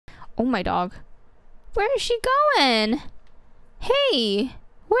Oh, my dog. Where is she going? Hey,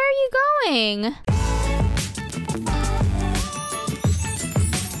 where are you going?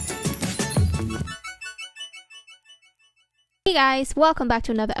 Hey guys, welcome back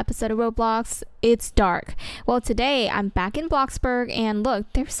to another episode of Roblox. It's dark. Well, today I'm back in Bloxburg and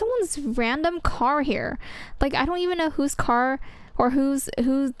look, there's someone's random car here. Like, I don't even know whose car or who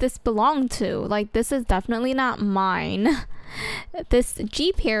this belonged to. Like, this is definitely not mine. This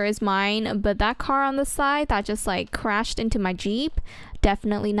Jeep here is mine, but that car on the side that just like crashed into my Jeep,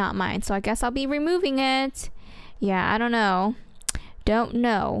 definitely not mine. So I guess I'll be removing it. Yeah, I don't know. Don't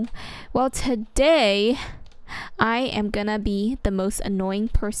know. Well, today I am gonna be the most annoying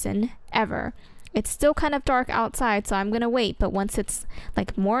person ever. It's still kind of dark outside, so I'm gonna wait, but once it's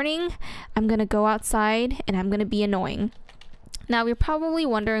like morning, I'm gonna go outside and I'm gonna be annoying. Now, you're probably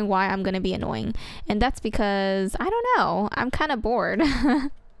wondering why I'm gonna be annoying, and that's because, I don't know, I'm kind of bored.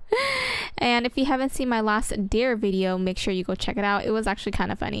 And if you haven't seen my last Dare video, make sure you go check it out. It was actually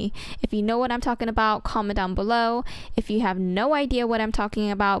kind of funny. If you know what I'm talking about, comment down below. If you have no idea what I'm talking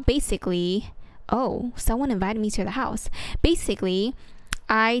about, basically... Oh, someone invited me to the house. Basically,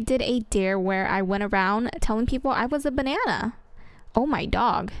 I did a dare where I went around telling people I was a banana. Oh, my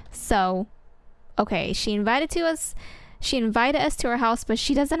dog. So, okay, she invited us to her house, but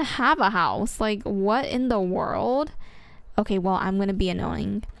she doesn't have a house. Like, what in the world? Okay, well, I'm gonna be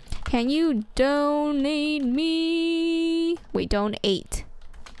annoying. Can you donate me? Wait, donate.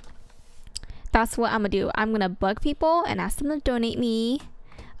 That's what I'm gonna do. I'm gonna bug people and ask them to donate me.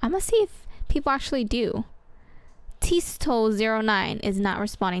 I'm gonna see if people actually do. Tisto09 is not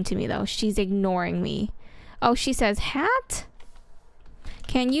responding to me though. She's ignoring me. Oh, she says, hat?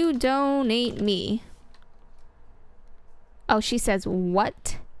 Can you donate me? Oh, she says,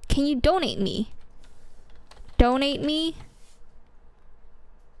 what? Can you donate me? Donate me?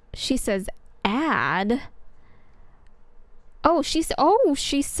 She says, add. Oh, she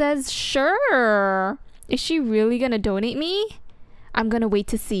says, sure. Is she really gonna donate me? I'm gonna wait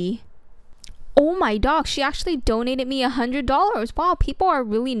to see. Oh my dog, she actually donated me $100. Wow, people are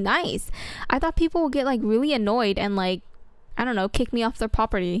really nice. I thought people would get like really annoyed and like, I don't know, kick me off their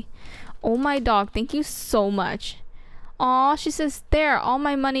property. Oh my dog, thank you so much. Aw, she says, there, all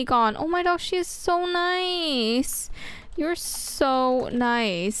my money gone. Oh my dog, she is so nice. You're so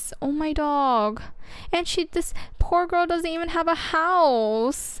nice. Oh my dog. And this poor girl doesn't even have a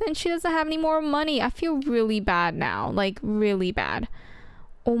house. And she doesn't have any more money. I feel really bad now. Like, really bad.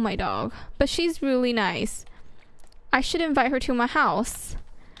 Oh my dog. But she's really nice. I should invite her to my house.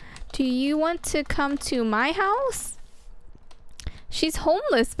 Do you want to come to my house? She's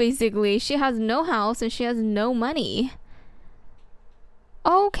homeless, basically. She has no house and she has no money.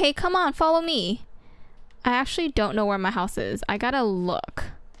 Okay, come on, follow me. I actually don't know where my house is. I gotta look.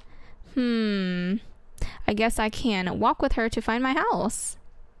 I guess I can walk with her to find my house.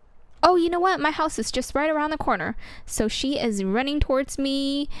 Oh, you know what? My house is just right around the corner. So she is running towards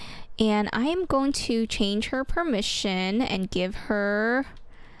me, and I am going to change her permission and give her...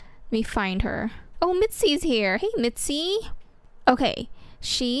 Let me find her. Oh, Mitzi's here. Hey, Mitzi. Okay,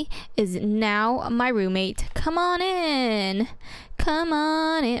 she is now my roommate. Come on in. Come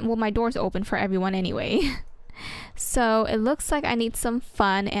on in. Well, my door's open for everyone anyway. So it looks like I need some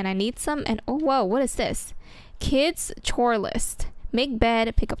fun, and I need some... And oh, whoa, what is this? Kids chore list. Make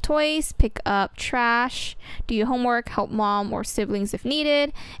bed, pick up toys, pick up trash, do your homework, help mom or siblings if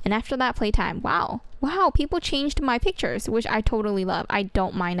needed, and after that, playtime. Wow. Wow, people changed my pictures, which I totally love. I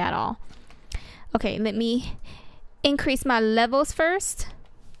don't mind at all. Okay, let me increase my levels first.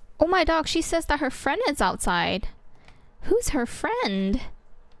 Oh my dog, she says that her friend is outside. Who's her friend?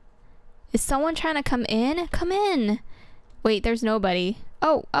 Is someone trying to come in? Come in. Wait, there's nobody.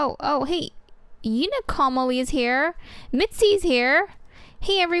 Oh, hey. Unicommally is here. Mitzi's here.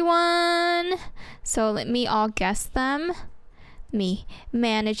 Hey everyone. So let me all guess them. Let me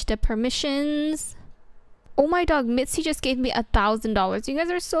manage the permissions. Oh my dog, Mitzi just gave me $1,000. You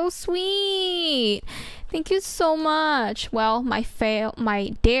guys are so sweet. Thank you so much. Well,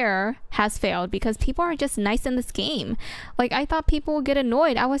 my dare has failed because people are just nice in this game. Like, I thought people would get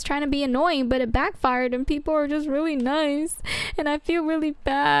annoyed. I was trying to be annoying, but it backfired and people are just really nice. And I feel really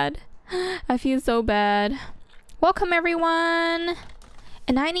bad. I feel so bad. Welcome everyone.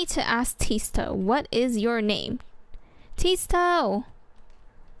 And I need to ask Tisto, what is your name? Tisto.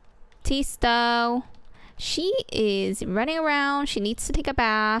 Tisto. She is running around. She needs to take a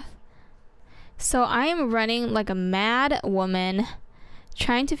bath. So I am running like a mad woman,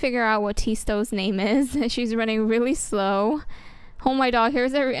 trying to figure out what Tisto's name is. She's running really slow. Oh my dog,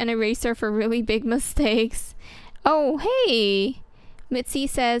 here's an eraser for really big mistakes. Oh, hey. Mitzi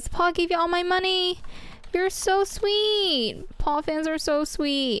says, Paw gave you all my money. You're so sweet. Paw fans are so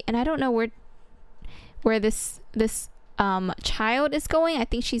sweet. And I don't know where this child is going. I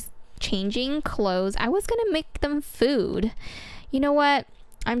think she's changing clothes. I was gonna make them food. You know what?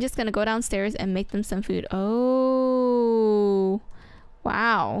 I'm just gonna go downstairs and make them some food. Oh,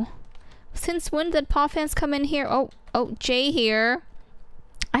 wow. Since when did Paw fans come in here? Oh, Jay here.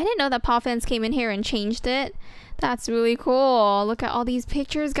 I didn't know that Paw fans came in here and changed it. That's really cool. Look at all these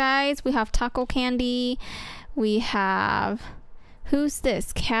pictures, guys. We have Taco Candy. We have, who's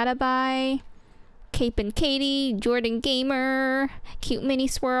this? Cataby, Cape and Katie, Jordan Gamer, Cute Mini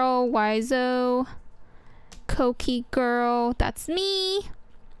Swirl, Wizo, Koki Girl. That's me.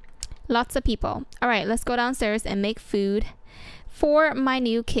 Lots of people. All right, let's go downstairs and make food for my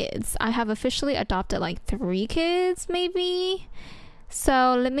new kids. I have officially adopted like 3 kids, maybe.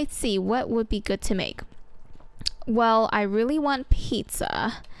 So let me see what would be good to make. Well, I really want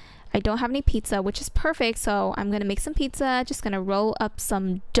pizza. I don't have any pizza, which is perfect. So I'm gonna make some pizza. Just gonna roll up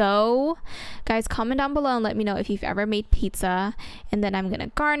some dough. Guys, comment down below and let me know if you've ever made pizza. And then I'm gonna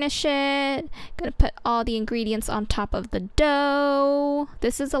garnish it. Gonna put all the ingredients on top of the dough.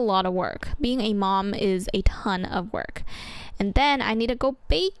 This is a lot of work. Being a mom is a ton of work. And then I need to go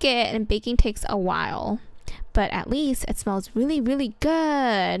bake it, and baking takes a while. But at least it smells really, really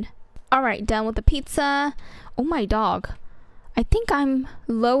good. All right, done with the pizza. Oh, my dog. I think I'm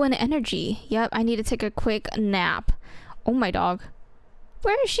low in energy. Yep, I need to take a quick nap. Oh, my dog.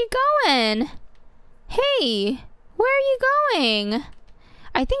 Where is she going? Hey, where are you going?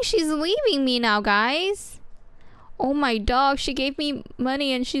 I think she's leaving me now, guys. Oh, my dog. She gave me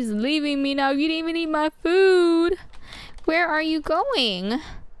money and she's leaving me now. You didn't even eat my food. Where are you going?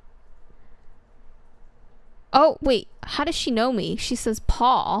 Oh, wait. How does she know me? She says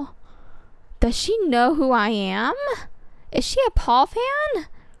Paw. Does she know who I am? Is she a Paw fan?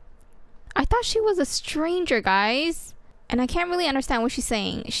 I thought she was a stranger, guys. And I can't really understand what she's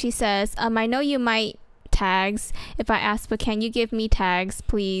saying. She says, I know you might tags if I ask, but can you give me tags,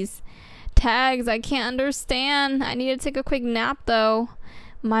 please? Tags, I can't understand. I need to take a quick nap, though.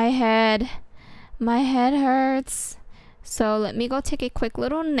 My head hurts. So let me go take a quick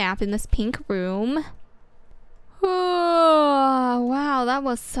little nap in this pink room. Oh, wow, that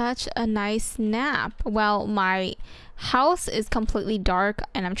was such a nice nap. Well, my house is completely dark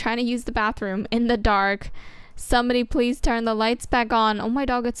and I'm trying to use the bathroom in the dark. Somebody please turn the lights back on. Oh my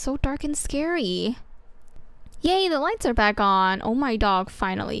dog, it's so dark and scary. Yay, the lights are back on. Oh my dog,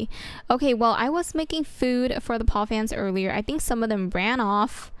 finally. Okay, well, I was making food for the Paw fans earlier. I think some of them ran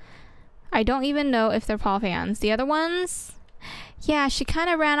off. I don't even know if they're Paw fans. The other ones? Yeah, she kind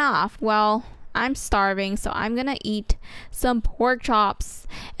of ran off. Well, I'm starving, so I'm gonna eat some pork chops.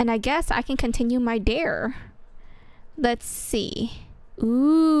 And I guess I can continue my dare. Let's see.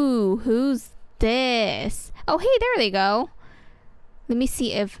 Ooh, who's this? Oh, hey, there they go. Let me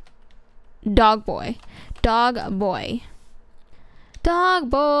see if... Dog boy. Dog boy. Dog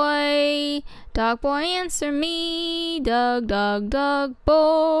boy. Dog boy, answer me. Dog, dog, dog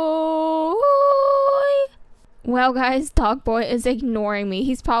boy. Well, guys, dog boy is ignoring me.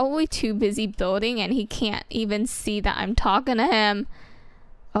 He's probably too busy building and he can't even see that I'm talking to him.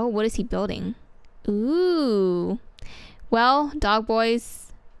 Oh, what is he building? Ooh. Well, dog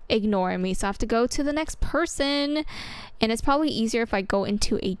boy's ignoring me, so I have to go to the next person. And it's probably easier if I go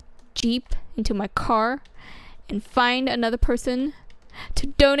into a Jeep, into my car, and find another person to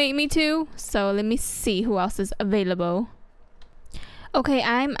donate me to. So let me see who else is available. Okay,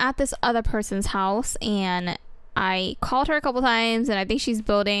 I'm at this other person's house and I called her a couple times and I think she's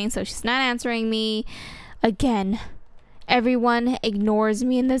building, so she's not answering me. Again, everyone ignores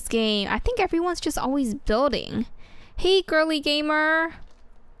me in this game. I think everyone's just always building. Hey, girly gamer.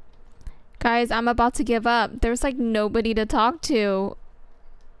 Guys, I'm about to give up. There's like nobody to talk to.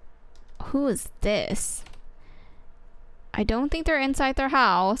 Who is this? I don't think they're inside their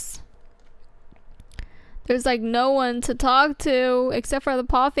house. There's like no one to talk to except for the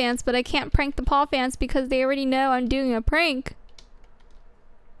Paw fans, but I can't prank the Paw fans because they already know I'm doing a prank.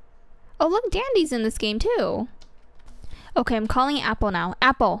 Oh, look, Dandy's in this game too. Okay, I'm calling Apple now.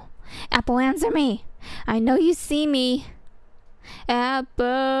 Apple. Apple, answer me. I know you see me.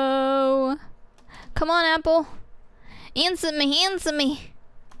 Apple. Come on, Apple. Answer me, answer me.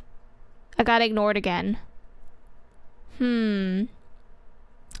 I got ignored again. Oh,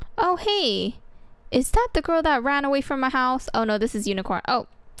 hey. Is that the girl that ran away from my house? Oh, no, this is Unicorn. Oh.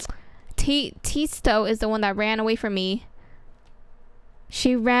 Tisto is the one that ran away from me.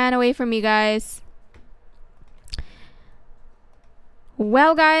 She ran away from me, guys.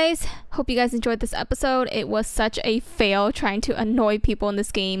 Well, guys, hope you guys enjoyed this episode. It was such a fail trying to annoy people in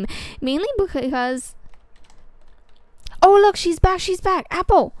this game, mainly because... Oh, look, she's back. She's back.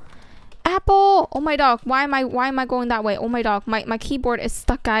 Apple. Apple. Oh my dog. Why am I going that way? Oh my dog. My keyboard is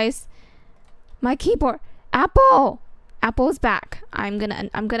stuck, guys. My keyboard. Apple. Apple's back. I'm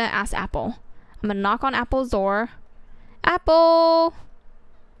gonna ask Apple. I'm gonna knock on Apple's door. Apple.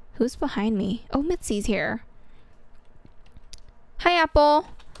 Who's behind me? Oh, Mitzi's here. Hi, Apple.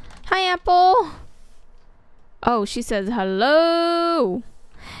 Hi, Apple. Oh, she says hello.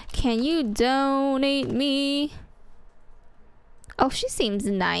 Can you donate me? Oh, she seems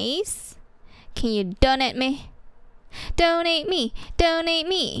nice. Can you donate me? Donate me. Donate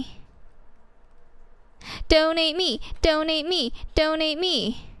me. Donate me. Donate me. Donate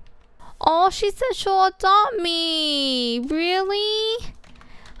me. Oh, she said she'll adopt me. Really?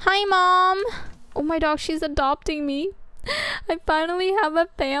 Hi, Mom. Oh my dog, she's adopting me. I finally have a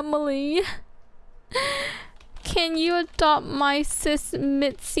family. Can you adopt my sis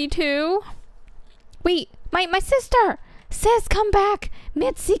Mitzi too? Wait, my sister. Sis, come back.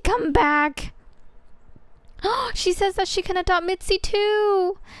 Mitzi, come back. Oh, she says that she can adopt Mitzi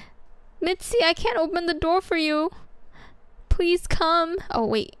too. Mitzi, I can't open the door for you. Please come. Oh,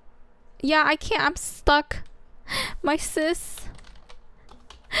 wait. Yeah, I can't. I'm stuck. My sis.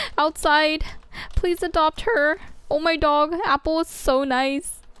 Outside. Please adopt her. Oh my dog. Apple is so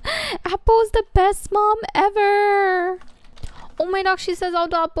nice. Apple is the best mom ever. Oh my dog. She says I'll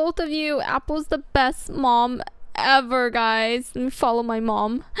adopt both of you. Apple's the best mom ever, guys. Let me follow my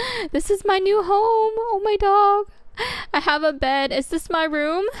mom. This is my new home. Oh my dog. I have a bed. Is this my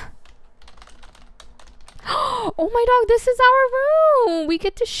room? Oh my dog, this is our room. We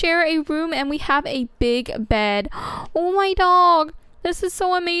get to share a room and we have a big bed. Oh my dog, this is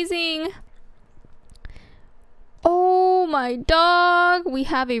so amazing. Oh my dog, we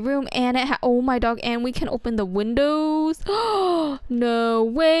have a room and oh my dog, and we can open the windows. No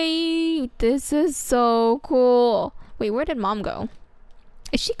way, this is so cool. Wait, where did Mom go?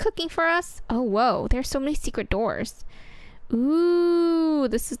 Is she cooking for us? Oh whoa, there's so many secret doors. Ooh,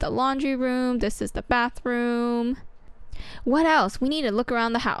 this is the laundry room. This is the bathroom. What else? We need to look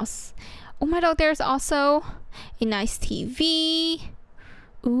around the house. Oh my dog, there's also a nice TV.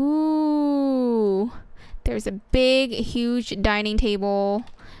 Ooh, there's a big, huge dining table.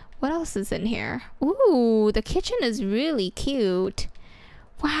 What else is in here? Ooh, the kitchen is really cute.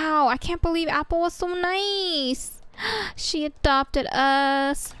 Wow, I can't believe Apple was so nice. She adopted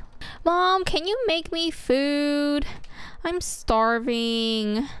us. Mom, can you make me food? I'm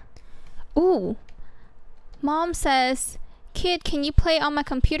starving. Ooh. Mom says, kid, can you play on my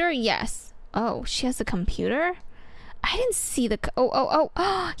computer? Yes. Oh, she has a computer? I didn't see the... Oh,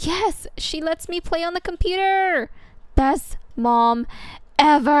 yes. She lets me play on the computer. Best mom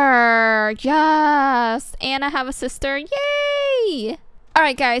ever. Yes. And I have a sister. Yay.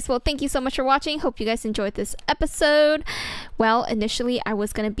 Alright guys, well thank you so much for watching. Hope you guys enjoyed this episode. Well, initially I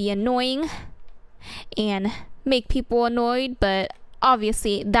was going to be annoying and make people annoyed, but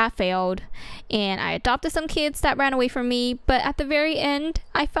obviously that failed and I adopted some kids that ran away from me, but at the very end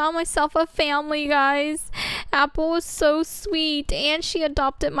I found myself a family, guys. Apple was so sweet and she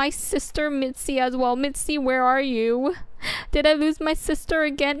adopted my sister Mitzi as well. Mitzi, where are you? Did I lose my sister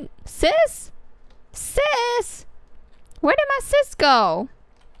again? Sis? Sis? Where did my sis go?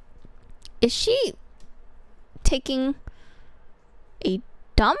 Is she taking a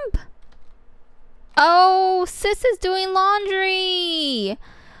dump? Oh, sis is doing laundry.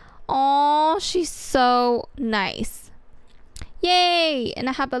 Oh, she's so nice. Yay, and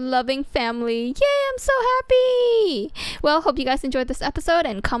I have a loving family. Yay, I'm so happy. Well, hope you guys enjoyed this episode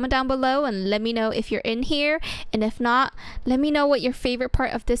and comment down below and let me know if you're in here. And if not, let me know what your favorite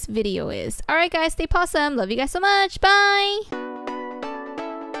part of this video is. Alright guys, stay pawesome. Love you guys so much. Bye.